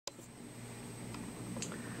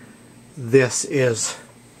This is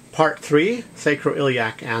part 3,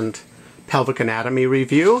 Sacroiliac and Pelvic Anatomy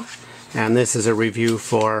review, and this is a review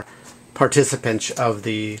for participants of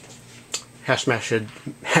the Hesch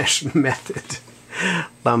Method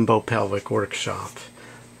Lumbo-Pelvic Workshop.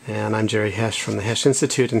 And I'm Jerry Hesch from the Hesch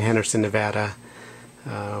Institute in Henderson, Nevada.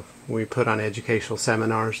 We put on educational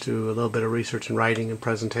seminars, do a little bit of research and writing and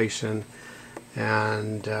presentation,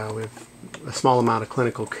 and we have a small amount of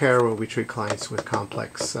clinical care where we treat clients with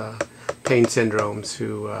complex pain syndromes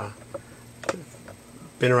who have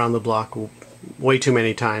been around the block way too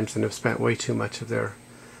many times and have spent way too much of their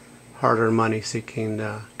hard-earned money seeking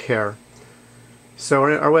care. So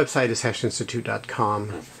our website is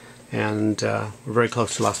heschinstitute.com, and we're very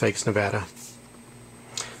close to Las Vegas, Nevada.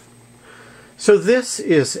 So this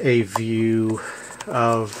is a view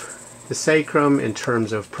of the sacrum in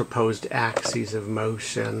terms of proposed axes of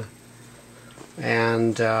motion,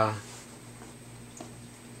 and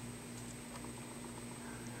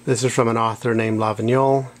this is from an author named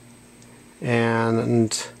Lavignol,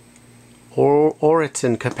 and Aurora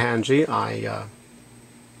and Kapanji. I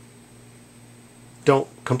don't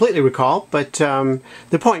completely recall, but the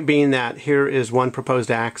point being that here is one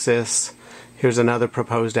proposed axis, here's another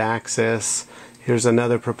proposed axis, here's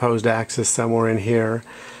another proposed axis somewhere in here,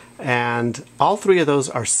 and all three of those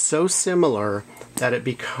are so similar that it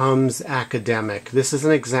becomes academic. This is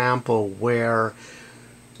an example where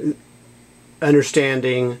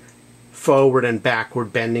understanding forward and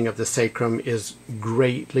backward bending of the sacrum is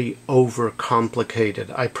greatly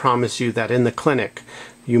overcomplicated. I promise you that in the clinic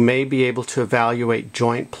you may be able to evaluate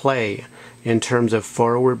joint play in terms of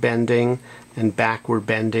forward bending and backward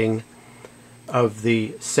bending of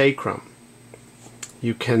the sacrum.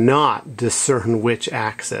 You cannot discern which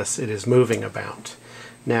axis it is moving about.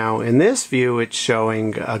 Now in this view it's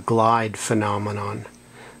showing a glide phenomenon.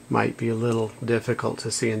 Might be a little difficult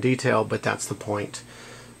to see in detail, but that's the point.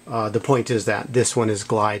 The point is that this one is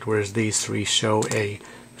glide, whereas these three show a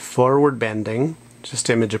forward bending, just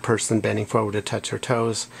image a person bending forward to touch their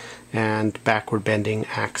toes, and backward bending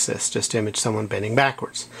axis, just image someone bending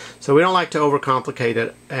backwards. So we don't like to overcomplicate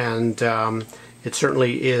it, and it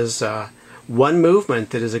certainly is one movement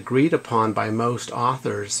that is agreed upon by most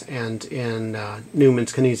authors, and in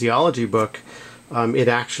Newman's kinesiology book, it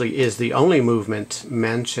actually is the only movement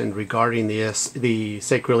mentioned regarding the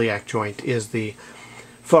sacroiliac joint is the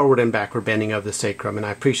forward and backward bending of the sacrum. And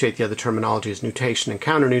I appreciate the other terminology is nutation and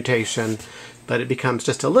counter-nutation, but it becomes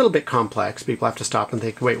just a little bit complex. People have to stop and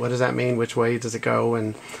think, wait, what does that mean? Which way does it go?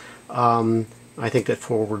 And I think that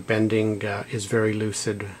forward bending is very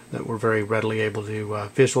lucid, that we're very readily able to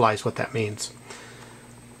visualize what that means.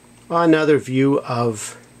 Another view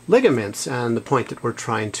of ligaments, and the point that we're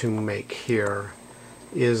trying to make here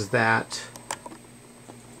is that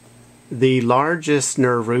the largest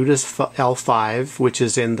nerve root is L5, which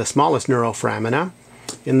is in the smallest neuroforamina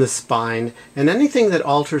in the spine, and anything that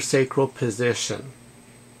alters sacral position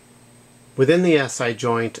within the SI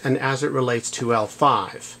joint and as it relates to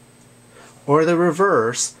L5, or the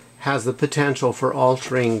reverse, has the potential for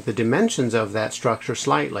altering the dimensions of that structure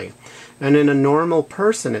slightly. And in a normal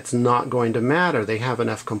person, it's not going to matter. They have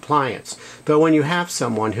enough compliance. But when you have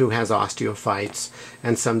someone who has osteophytes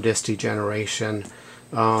and some disc degeneration,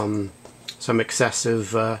 some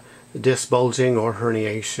excessive disc bulging or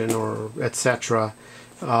herniation, or etc.,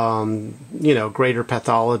 you know, greater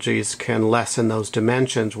pathologies can lessen those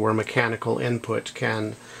dimensions where mechanical input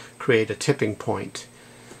can create a tipping point.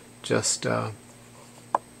 Just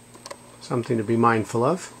something to be mindful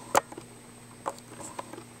of.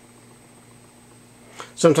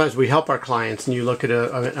 Sometimes we help our clients, and you look at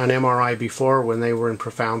an MRI before when they were in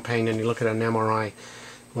profound pain, and you look at an MRI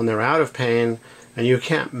when they're out of pain, and you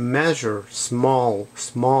can't measure small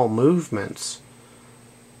movements,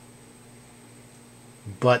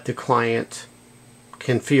 but the client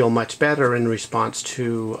can feel much better in response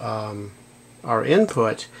to our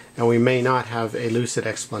input, and we may not have a lucid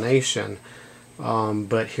explanation,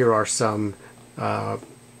 but here are some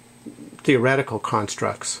theoretical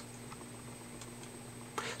constructs.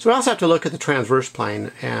 So we also have to look at the transverse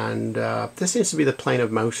plane, and this seems to be the plane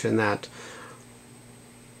of motion that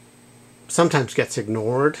sometimes gets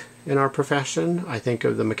ignored in our profession. I think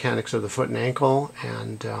of the mechanics of the foot and ankle,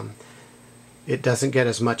 and it doesn't get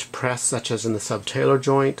as much press, such as in the subtalar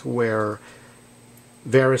joint, where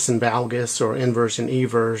varus and valgus, or inversion,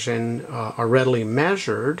 eversion, are readily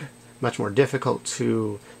measured. Much more difficult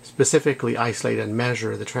to specifically isolate and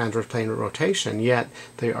measure the transverse plane rotation, yet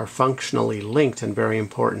they are functionally linked and very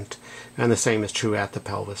important, and the same is true at the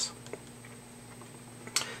pelvis.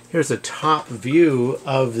 Here's a top view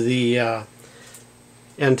of the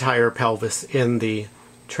entire pelvis in the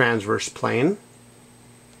transverse plane.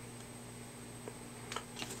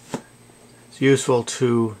 It's useful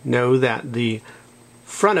to know that the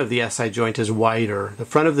front of the SI joint is wider. The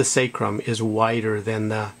front of the sacrum is wider than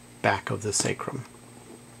the back of the sacrum.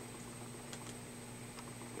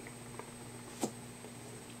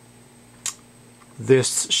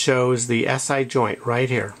 This shows the SI joint right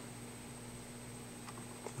here.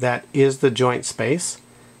 That is the joint space.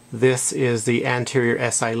 This is the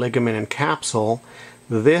anterior SI ligament and capsule.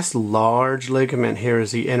 This large ligament here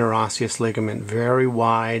is the interosseous ligament, very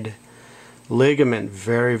wide ligament,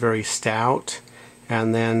 very, very stout.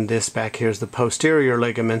 And then this back here is the posterior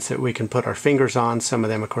ligaments that we can put our fingers on. Some of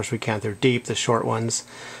them, of course, we can't. They're deep, the short ones.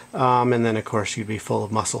 And then, of course, you'd be full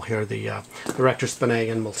of muscle here, the rectus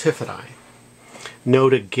spinae and multifidi.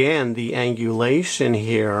 Note again the angulation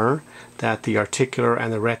here that the articular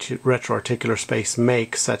and the retroarticular space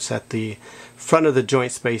make, such that the front of the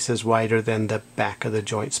joint space is wider than the back of the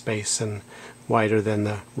joint space and wider than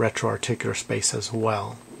the retroarticular space as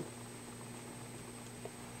well.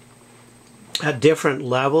 At different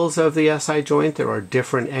levels of the SI joint, there are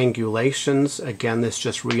different angulations. Again, this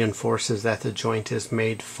just reinforces that the joint is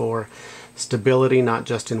made for stability, not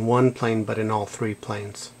just in one plane, but in all three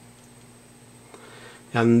planes.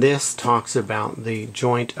 And this talks about the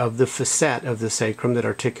joint of the facet of the sacrum that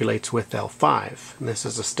articulates with L5. And this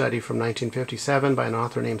is a study from 1957 by an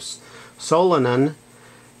author named Solonen.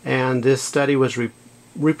 And this study was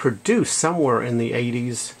reproduced somewhere in the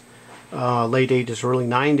 80s, late 80s, early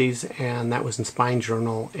 90s, and that was in Spine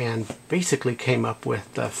Journal, and basically came up with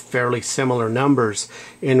fairly similar numbers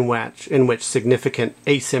in which significant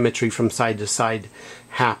asymmetry from side to side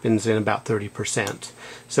happens in about 30%.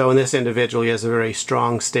 So in this individual, he has a very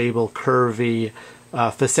strong, stable, curvy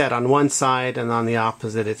facet on one side, and on the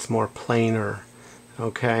opposite it's more planar.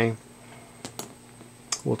 Okay?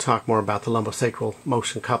 We'll talk more about the lumbosacral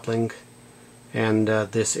motion coupling, and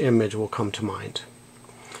this image will come to mind.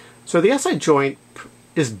 So the SI joint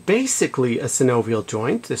is basically a synovial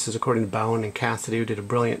joint. This is according to Bowen and Cassidy, who did a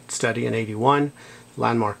brilliant study in '81,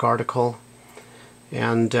 landmark article.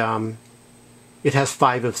 And it has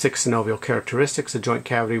 5 of 6 synovial characteristics: a joint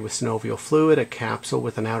cavity with synovial fluid, a capsule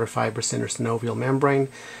with an outer fibrous intersynovial membrane.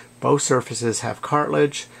 Both surfaces have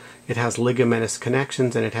cartilage. It has ligamentous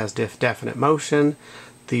connections, and it has definite motion.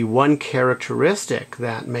 The one characteristic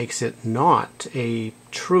that makes it not a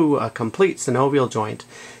complete synovial joint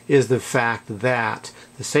is the fact that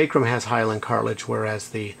the sacrum has hyaline cartilage, whereas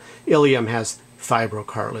the ilium has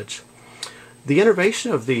fibrocartilage. The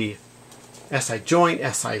innervation of the SI joint,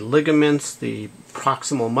 SI ligaments, the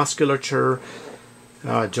proximal musculature,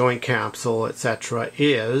 joint capsule, etc.,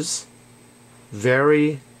 is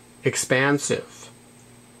very expansive.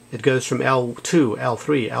 It goes from L2,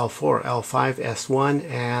 L3, L4, L5, S1,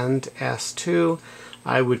 and S2.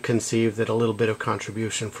 I would conceive that a little bit of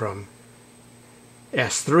contribution from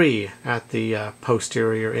S3 at the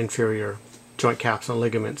posterior, inferior joint capsule and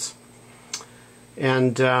ligaments.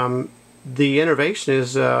 And the innervation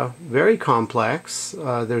is very complex.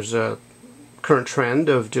 There's a current trend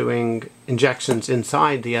of doing injections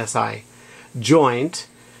inside the SI joint,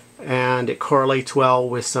 and it correlates well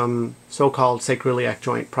with some so-called sacroiliac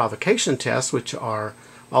joint provocation tests, which are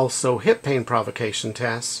also hip pain provocation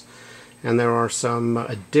tests. And there are some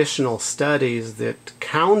additional studies that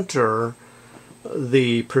counter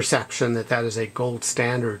the perception that that is a gold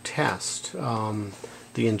standard test,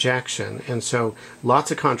 the injection. And so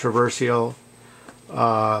lots of controversial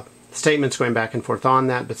statements going back and forth on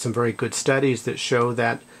that, but some very good studies that show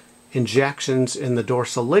that injections in the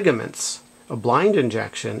dorsal ligaments, a blind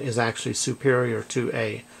injection, is actually superior to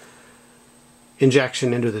a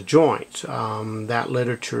injection into the joint. That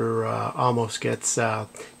literature almost gets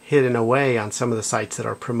hidden away on some of the sites that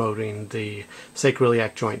are promoting the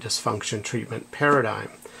sacroiliac joint dysfunction treatment paradigm.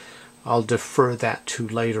 I'll defer that to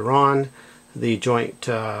later on. The joint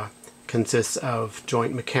consists of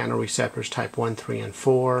joint mechanoreceptors type 1, 3, and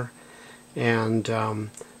 4, and the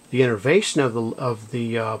innervation of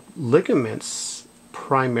the ligaments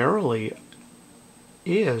primarily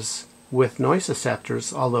is with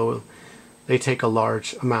nociceptors, although they take a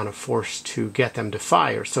large amount of force to get them to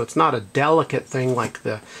fire. So it's not a delicate thing like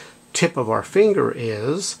the tip of our finger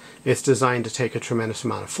is. It's designed to take a tremendous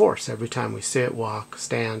amount of force. Every time we sit, walk,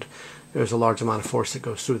 stand, there's a large amount of force that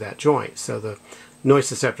goes through that joint. So the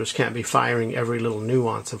nociceptors can't be firing every little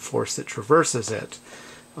nuance of force that traverses it.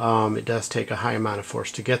 It does take a high amount of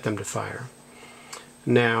force to get them to fire.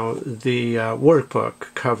 Now, the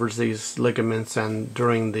workbook covers these ligaments, and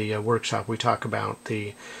during the workshop we talk about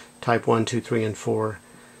the type 1, 2, 3, and 4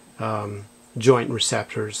 joint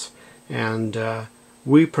receptors. And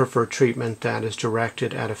We prefer treatment that is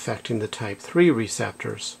directed at affecting the type 3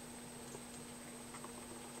 receptors.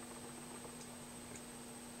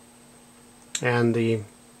 And the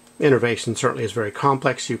innervation certainly is very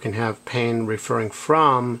complex. You can have pain referring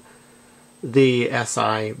from the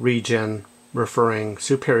SI region, referring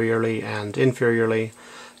superiorly and inferiorly.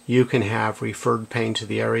 You can have referred pain to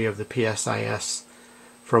the area of the PSIS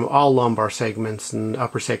from all lumbar segments and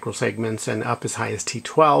upper sacral segments and up as high as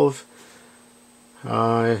T12.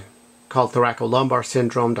 Called thoracolumbar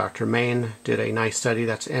syndrome. Dr. Maine did a nice study.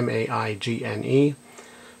 That's M-A-I-G-N-E.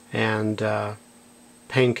 And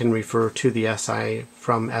pain can refer to the SI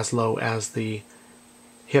from as low as the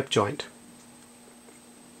hip joint.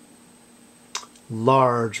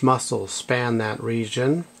 Large muscles span that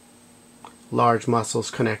region. Large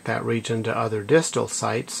muscles connect that region to other distal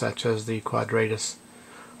sites, such as the quadratus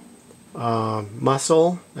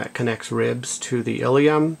muscle that connects ribs to the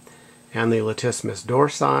ilium, and the latissimus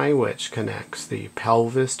dorsi, which connects the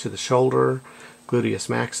pelvis to the shoulder, gluteus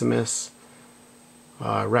maximus,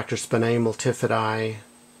 rectus spinae multifidi.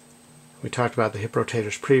 We talked about the hip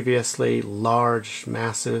rotators previously. Large,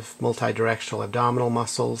 massive, multidirectional abdominal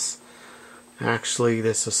muscles. Actually,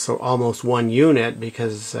 this is almost one unit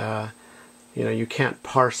because you can't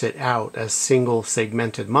parse it out as single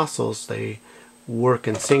segmented muscles. They work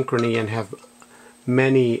in synchrony and have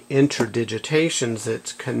many interdigitations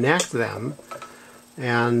that connect them,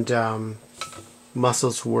 and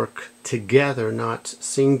muscles work together, not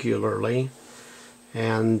singularly.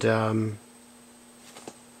 And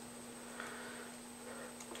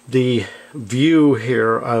the view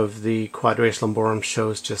here of the quadratus lumborum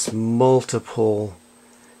shows just multiple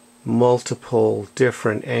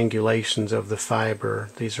different angulations of the fiber.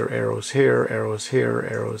 These are arrows here, arrows here,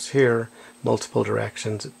 arrows here, multiple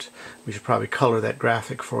directions. We should probably color that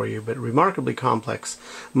graphic for you, but remarkably complex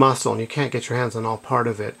muscle, and you can't get your hands on all part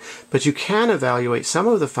of it. But you can evaluate some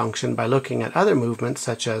of the function by looking at other movements,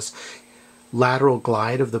 such as lateral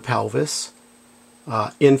glide of the pelvis,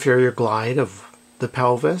 inferior glide of the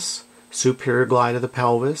pelvis, superior glide of the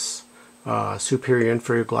pelvis, superior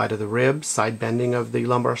inferior glide of the ribs, side bending of the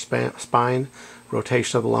lumbar spine,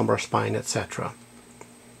 rotation of the lumbar spine, etc.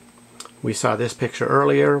 We saw this picture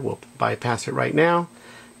earlier. We'll bypass it right now,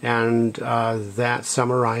 and that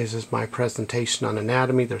summarizes my presentation on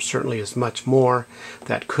anatomy. There certainly is much more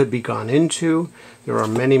that could be gone into. There are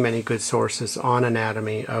many good sources on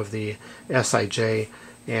anatomy of the SIJ,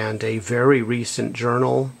 and a very recent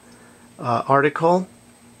journal article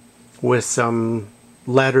with some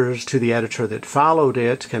letters to the editor that followed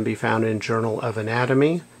it can be found in Journal of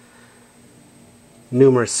Anatomy.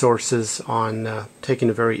 Numerous sources on taking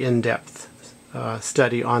a very in-depth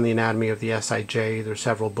study on the anatomy of the SIJ. There are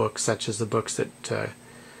several books, such as the books that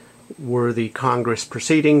were the Congress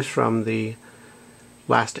proceedings from the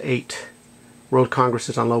last 8 World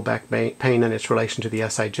Congresses on low back pain and its relation to the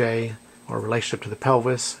SIJ, or relationship to the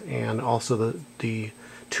pelvis, and also the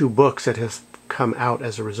 2 books that have come out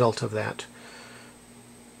as a result of that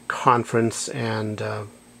conference, and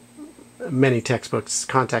many textbooks.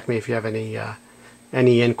 Contact me if you have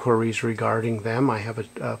any inquiries regarding them. I have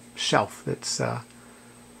a shelf that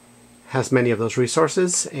has many of those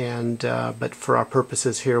resources, and but for our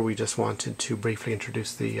purposes here, we just wanted to briefly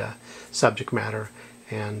introduce the subject matter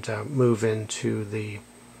and move into the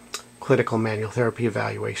clinical manual therapy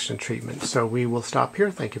evaluation and treatment. So we will stop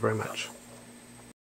here. Thank you very much.